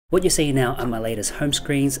What you're seeing now are my latest home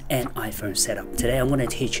screens and iPhone setup. Today I'm going to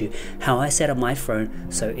teach you how I set up my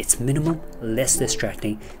phone so it's minimal, less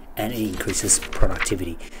distracting, and it increases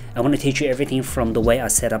productivity. I want to teach you everything from the way I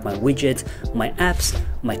set up my widgets, my apps,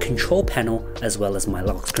 my control panel, as well as my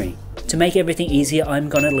lock screen. To make everything easier, I'm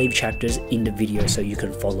going to leave chapters in the video so you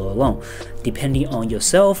can follow along. Depending on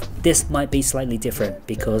yourself, this might be slightly different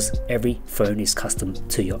because every phone is custom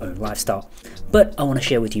to your own lifestyle. But I want to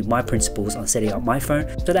share with you my principles on setting up my phone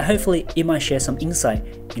so that hopefully it might share some insight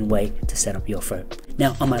in way to set up your phone.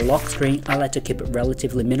 Now on my lock screen, I like to keep it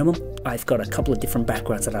relatively minimum. I've got a couple of different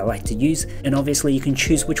backgrounds that I like to use, and obviously you can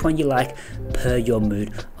choose which one you like per your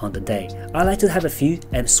mood on the day. I like to have a few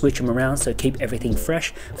and switch them around so keep everything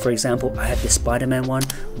fresh. For example, I have this Spider-Man one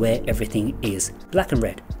where everything is black and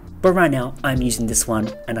red. But right now I'm using this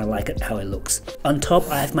one and I like it how it looks. On top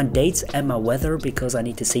I have my dates and my weather because I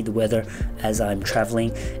need to see the weather as I'm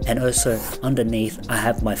traveling, and also underneath I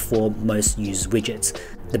have my 4 most used widgets: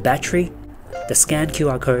 the battery, the scan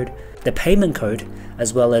QR code, the payment code,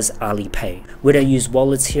 as well as Alipay. We don't use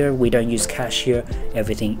wallets here, we don't use cash here,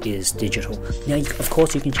 everything is digital. Now of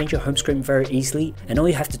course you can change your home screen very easily, and all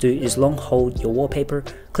you have to do is long hold your wallpaper,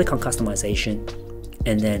 click on customization,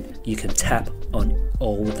 and then you can tap on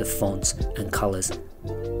all the fonts and colors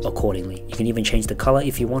accordingly. You can even change the color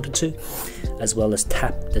if you wanted to, as well as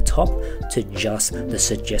tap the top to adjust the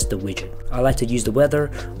suggested widget. I like to use the weather,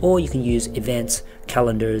 or you can use events,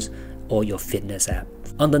 calendars, or your fitness app.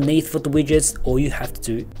 Underneath for the widgets, all you have to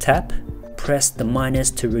do, tap, press the minus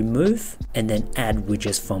to remove, and then add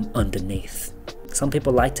widgets from underneath. Some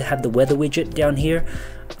people like to have the weather widget down here.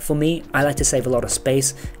 For me, I like to save a lot of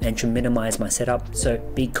space and to minimize my setup, so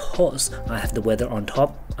because I have the weather on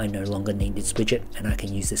top, I no longer need this widget and I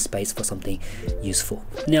can use this space for something useful.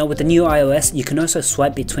 Now with the new iOS, you can also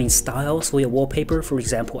swipe between styles for your wallpaper. For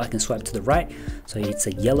example, I can swipe to the right, so it's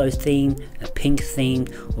a yellow theme, a pink theme,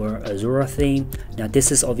 or a azure theme. Now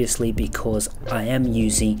this is obviously because I am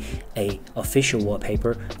using a official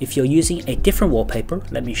wallpaper. If you're using a different wallpaper,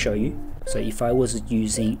 let me show you. So if I was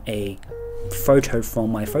using a photo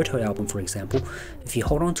from my photo album, for example, if you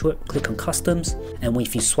hold on to it, click on customs, and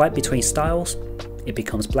if you swipe between styles, it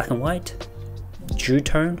becomes black and white, jewel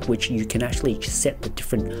tone, which you can actually set the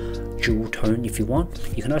different jewel tone if you want.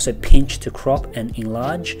 You can also pinch to crop and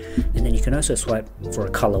enlarge, and then you can also swipe for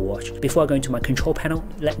a color watch. Before I go into my control panel,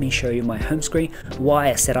 let me show you my home screen, why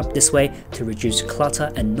I set up this way to reduce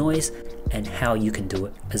clutter and noise, and how you can do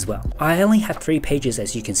it as well. I only have 3 pages,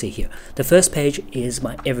 as you can see here. The first page is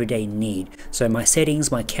my everyday need, so my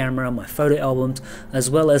settings, my camera, my photo albums, as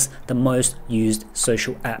well as the most used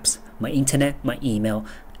social apps, my internet, my email,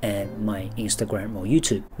 and my Instagram or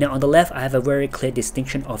YouTube. Now on the left, I have a very clear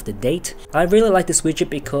distinction of the date. I really like this widget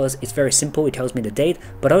because it's very simple, it tells me the date,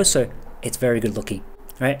 but also it's very good looking.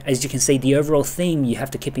 Right? As you can see, the overall theme you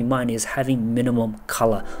have to keep in mind is having minimum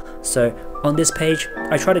color. So on this page,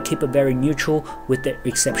 I try to keep it very neutral with the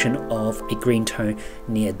exception of a green tone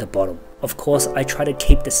near the bottom. Of course, I try to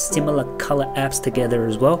keep the similar color apps together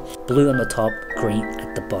as well. Blue on the top, green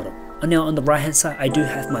at the bottom. And now on the right hand side, I do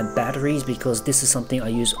have my batteries because this is something I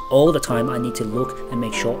use all the time. I need to look and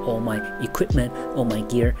make sure all my equipment or my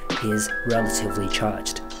gear is relatively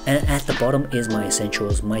charged. And at the bottom is my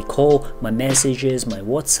essentials, my call, my messages, my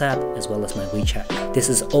WhatsApp, as well as my WeChat. This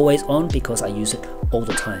is always on because I use it all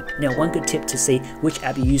the time. Now one good tip to see which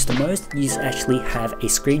app you use the most is actually have a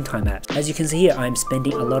screen time app. As you can see here, I'm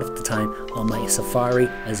spending a lot of the time on my Safari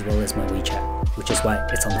as well as my WeChat, which is why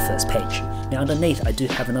it's on the first page. Now underneath I do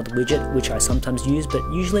have another widget which I sometimes use, but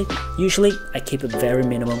usually I keep it very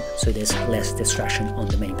minimum so there's less distraction on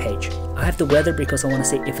the main page. I have the weather because I want to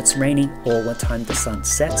see if it's raining or what time the sun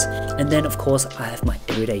sets, and then of course I have my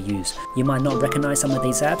everyday use. You might not recognize some of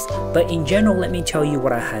these apps, but in general let me tell you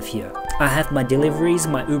what I have here. I have my deliveries,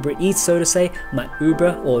 my Uber Eats so to say, my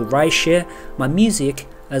Uber or rideshare, my music,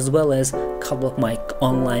 as well as a couple of my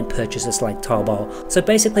online purchases like Taobao. So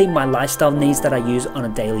basically my lifestyle needs that I use on a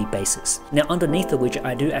daily basis. Now underneath the widget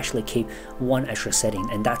I do actually keep one extra setting,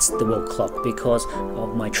 and that's the world clock. Because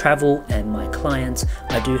of my travel and my clients,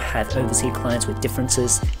 I do have overseas clients with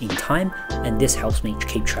differences in time, and this helps me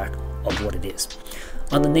keep track of what it is.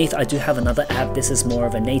 Underneath I do have another app. This is more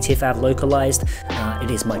of a native app, localized. It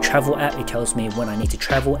is my travel app. It tells me when I need to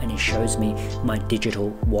travel, and it shows me my digital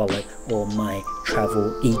wallet or my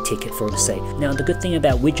travel e-ticket, for to say. Now the good thing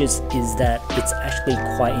about widgets is that it's actually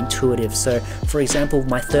quite intuitive. So for example,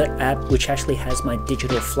 my third app, which actually has my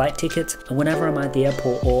digital flight ticket, and whenever I'm at the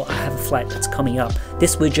airport or I have a flight that's coming up,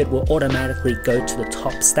 this widget will automatically go to the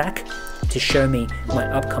top stack to show me my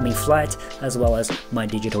upcoming flight as well as my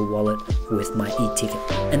digital wallet with my e-ticket.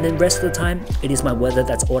 And then rest of the time it is my weather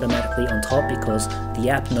that's automatically on top because the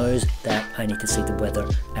app knows that I need to see the weather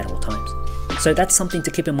at all times. So that's something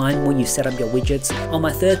to keep in mind when you set up your widgets. On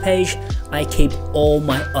my third page, I keep all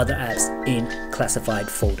my other apps in classified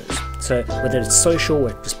folders. So whether it's social,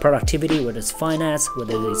 whether it's productivity, whether it's finance,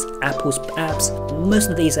 whether it's Apple's apps,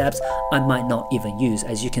 most of these apps I might not even use.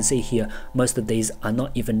 As you can see here, most of these are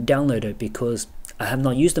not even downloaded because I have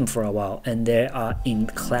not used them for a while and they are in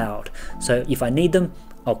cloud. So if I need them,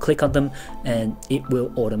 I'll click on them and it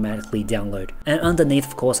will automatically download. And underneath,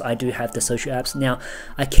 of course, I do have the social apps. Now,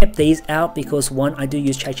 I kept these out because one, I do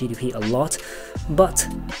use ChatGPT a lot, but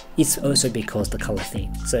it's also because the color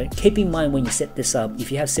theme. So keep in mind when you set this up,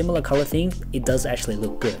 if you have similar color theme, it does actually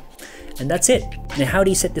look good. And that's it. Now, how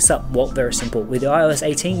do you set this up? Well, very simple. With the iOS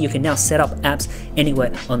 18, you can now set up apps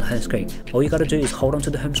anywhere on the home screen. All you got to do is hold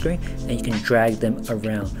onto the home screen and you can drag them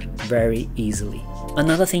around very easily.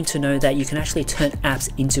 Another thing to know that you can actually turn apps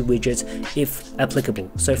into widgets if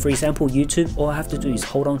applicable. So for example, YouTube, all I have to do is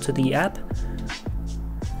hold on to the app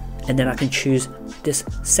and then I can choose this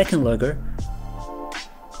second logo.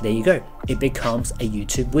 There you go, it becomes a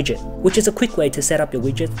YouTube widget, which is a quick way to set up your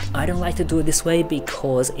widget. I don't like to do it this way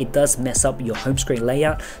because it does mess up your home screen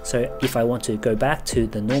layout. So if I want to go back to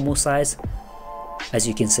the normal size, as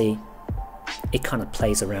you can see, it kind of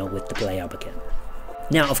plays around with the layout again.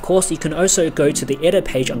 Now, of course, you can also go to the edit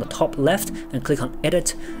page on the top left and click on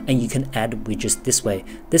edit and you can add widgets this way.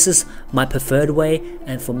 This is my preferred way,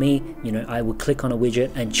 and for me, I would click on a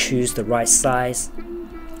widget and choose the right size.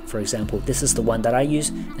 For example, this is the one that I use,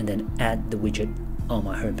 and then add the widget on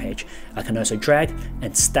my home page. I can also drag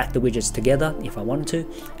and stack the widgets together if I wanted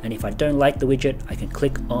to, and if I don't like the widget, I can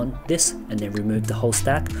click on this and then remove the whole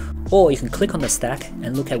stack, or you can click on the stack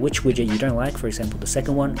and look at which widget you don't like, for example the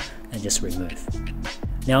second one, and just remove.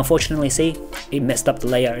 Now unfortunately, see, it messed up the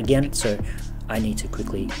layout again, so I need to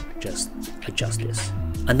quickly just adjust this.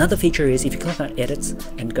 Another feature is if you click on edits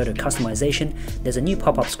and go to customization, there's a new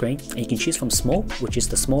pop-up screen and you can choose from small, which is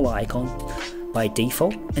the smaller icon by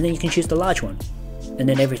default, and then you can choose the large one. And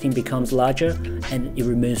then everything becomes larger and it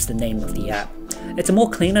removes the name of the app. It's a more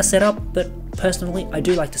cleaner setup, but personally I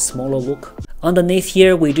do like the smaller look. Underneath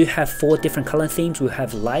here we do have 4 different color themes. We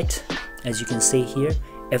have light, as you can see here.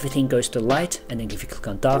 Everything goes to light, and then if you click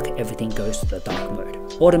on dark, everything goes to the dark mode.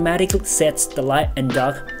 Automatically sets the light and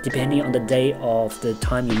dark depending on the day of the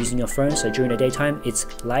time you're using your phone. So during the daytime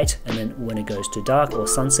it's light, and then when it goes to dark or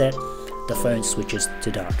sunset, the phone switches to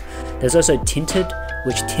dark. There's also tinted,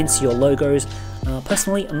 which tints your logos.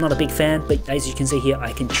 Personally, I'm not a big fan, but as you can see here,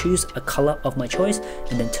 I can choose a color of my choice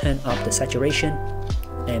and then turn up the saturation,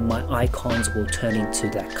 and my icons will turn into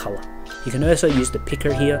that color. You can also use the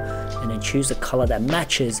picker here and then choose a color that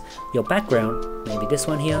matches your background, maybe this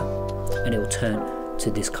one here, and it will turn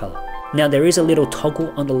to this color. Now there is a little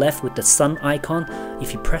toggle on the left with the sun icon.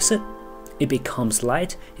 If you press it, it becomes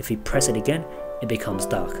light. If you press it again, it becomes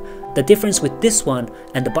dark. The difference with this one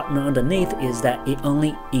and the button underneath is that it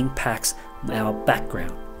only impacts our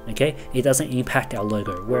background, okay? It doesn't impact our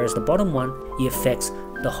logo, whereas the bottom one, it affects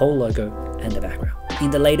the whole logo and the background. In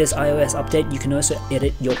the latest iOS update, you can also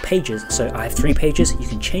edit your pages. So I have 3 pages. You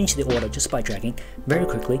can change the order just by dragging very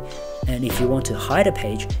quickly. And if you want to hide a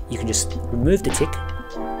page, you can just remove the tick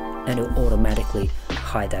and it will automatically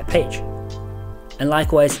hide that page. And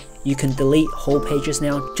likewise, you can delete whole pages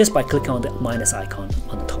now just by clicking on the minus icon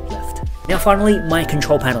on the top left. Now finally, my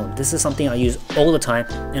control panel. This is something I use all the time,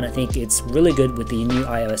 and I think it's really good with the new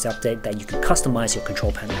iOS update that you can customize your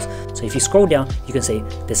control panels. So if you scroll down, you can see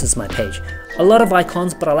this is my page. A lot of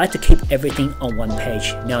icons, but I like to keep everything on one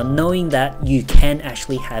page. Now knowing that you can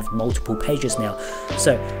actually have multiple pages now.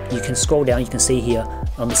 So you can scroll down, you can see here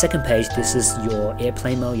on the second page, this is your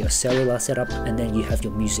airplane mode, your cellular setup, and then you have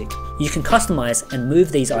your music. You can customize and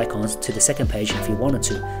move these icons to the second page if you wanted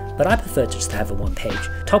to, but I prefer just to have a one page.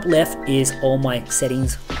 Top left is all my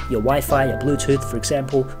settings, your Wi-Fi, your Bluetooth, for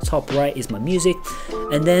example. Top right is my music,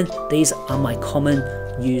 and then these are my common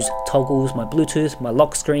use toggles, my Bluetooth, my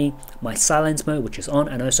lock screen, my silence mode, which is on,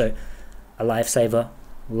 and also a lifesaver,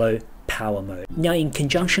 low power mode. Now in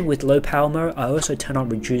conjunction with low power mode, I also turn on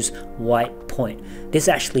reduce white point. This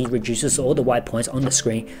actually reduces all the white points on the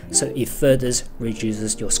screen, so it further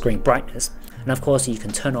reduces your screen brightness. and of course you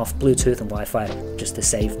can turn off Bluetooth and Wi-Fi just to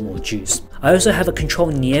save more juice. I also have a control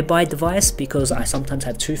nearby device because I sometimes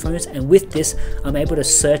have two phones, and with this I'm able to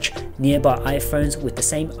search nearby iPhones with the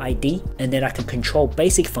same ID, and then I can control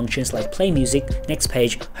basic functions like play music, next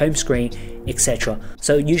page, home screen, etc.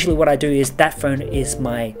 So usually what I do is that phone is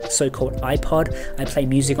my so-called iPod. I play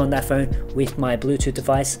music on that phone with my Bluetooth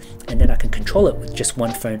device, and then I can control it with just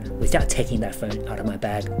one phone without taking that phone out of my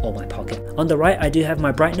bag or my pocket. On the right I do have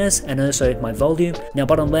my brightness and also my volume. Now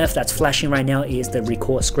bottom left that's flashing right now is the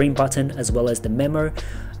record screen button as well as the memo,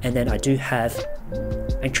 and then I do have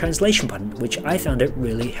a translation button, which I found it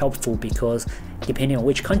really helpful because depending on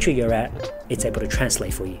which country you're at, it's able to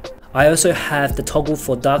translate for you. I also have the toggle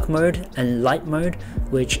for dark mode and light mode,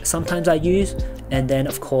 which sometimes I use, and then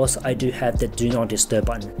of course I do have the do not disturb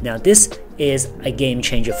button. Now this is a game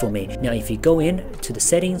changer for me. Now if you go in to the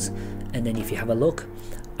settings, and then if you have a look,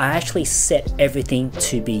 I actually set everything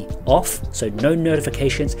to be off, so no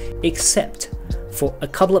notifications except for a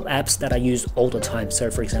couple of apps that I use all the time.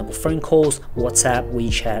 So for example, phone calls, WhatsApp,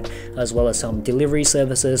 WeChat, as well as some delivery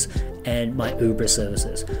services and my Uber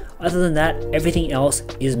services. Other than that, everything else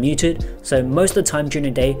is muted. So most of the time during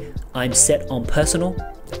the day, I'm set on personal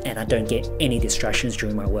and I don't get any distractions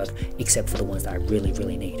during my work except for the ones that I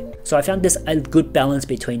really need. So I found this a good balance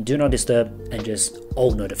between do not disturb and just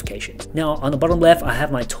all notifications. Now on the bottom left I have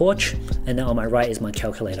my torch, and then on my right is my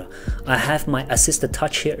calculator. I have my assisted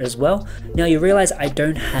touch here as well. Now you realize I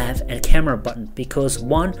don't have a camera button because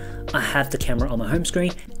one, I have the camera on my home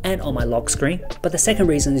screen and on my lock screen, but the second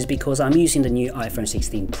reason is because I'm using the new iPhone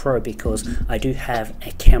 16 Pro because I do have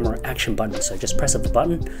a camera action button. So just press up the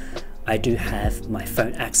button, I do have my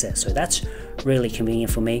phone access, so that's really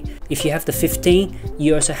convenient for me. If you have the 15,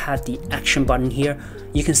 you also have the action button here.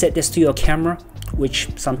 You can set this to your camera, which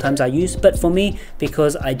sometimes I use, but for me,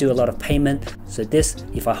 because I do a lot of payment, so this,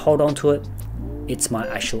 if I hold on to it, it's my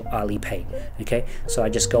actual Alipay. Okay, so I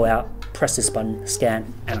just go out, press this button,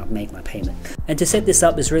 scan, and I'll make my payment. And to set this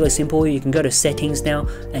up is really simple. You can go to settings now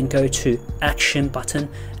and go to action button,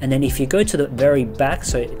 and then if you go to the very back,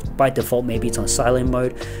 so by default maybe it's on silent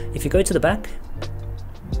mode, if you go to the back,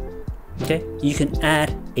 okay, you can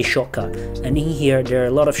add a shortcut, and in here there are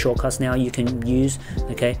a lot of shortcuts now you can use,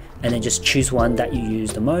 okay, and then just choose one that you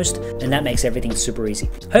use the most, and that makes everything super easy.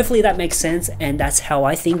 Hopefully that makes sense, and that's how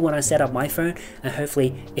I think when I set up my phone, and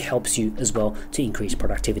hopefully it helps you as well to increase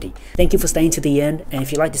productivity. Thank you for staying to the end, and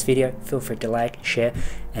if you like this video, feel free to like, share,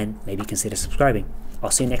 and maybe consider subscribing.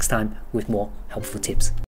 I'll see you next time with more helpful tips.